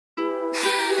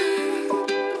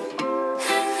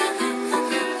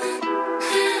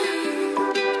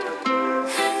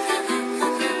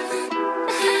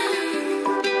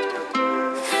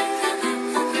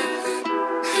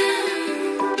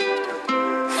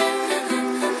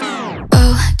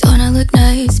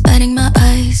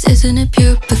nice, isn't it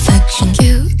pure perfection?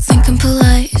 Cute, thinking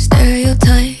polite,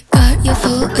 stereotype, got your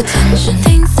full attention.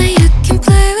 Thinks that you can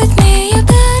play with me, you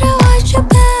better watch your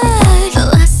back. The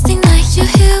last thing that you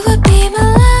hear would be my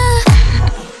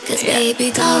laugh. Cause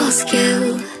baby doll's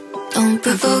cute, don't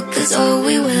provoke us or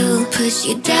we will push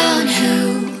you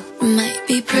downhill. Might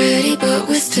be pretty but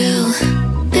we're still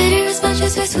bitter as much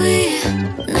as we're sweet.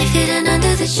 Knife hidden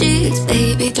under the sheets.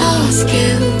 Baby doll's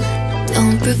cute,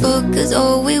 don't provoke us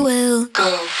or we will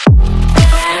go.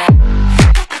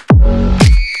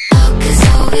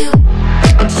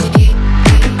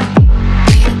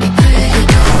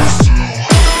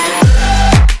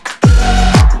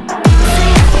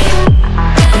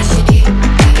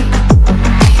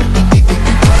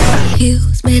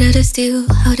 Made out of steel,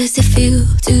 how does it feel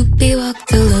to be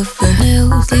walked all over?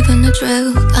 Nails, leaving a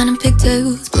trail, got 'em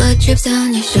pigtails, blood drips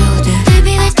down your shoulder.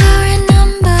 Baby, there's power in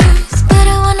numbers, but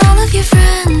I want all of your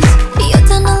friends. You're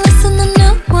done to listen to no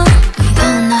one, we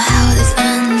don't know how this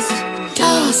ends.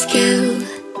 Doll's cute,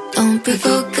 don't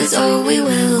provoke us or we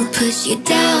will push you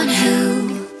downhill.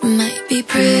 Might be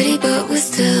pretty but we're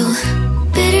still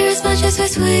bitter as much as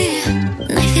we're sweet.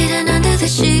 Knife hidden under the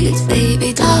sheets.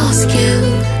 Baby doll's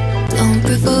cute, don't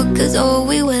provoke us or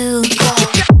we will go.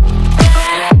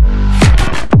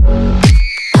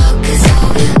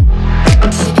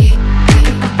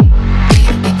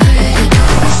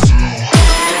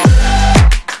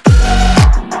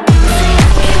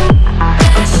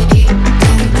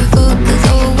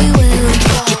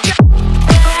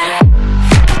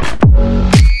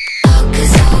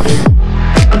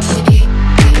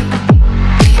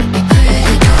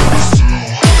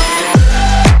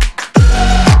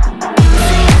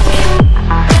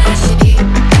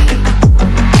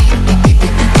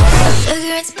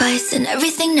 And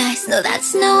everything nice, no,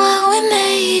 that's not what we're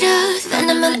made of.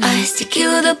 Venom and ice to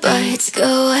kill the bites.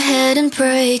 Go ahead and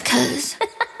pray, cause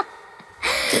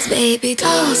baby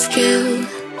doll's cute,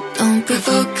 don't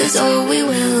provoke us or we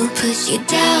will push you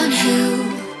downhill.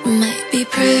 Might be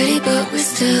pretty but we're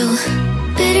still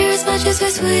bitter as much as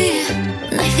we're sweet.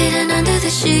 Knife hidden under the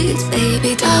sheets.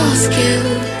 Baby doll's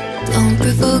cute, don't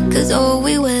provoke us or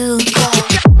we will go.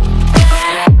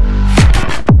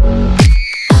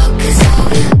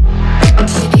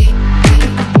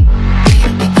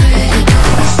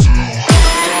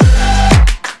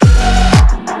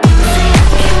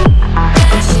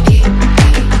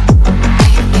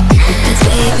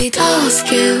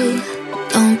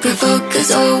 Don't provoke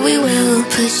us or we will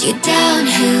push you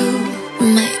downhill.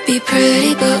 Might be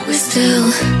pretty but we're still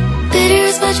bitter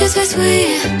as much as we're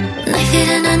sweet. Knife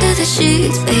hidden under the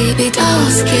sheets. Baby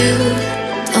doll's cute,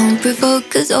 don't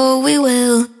provoke us or we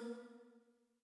will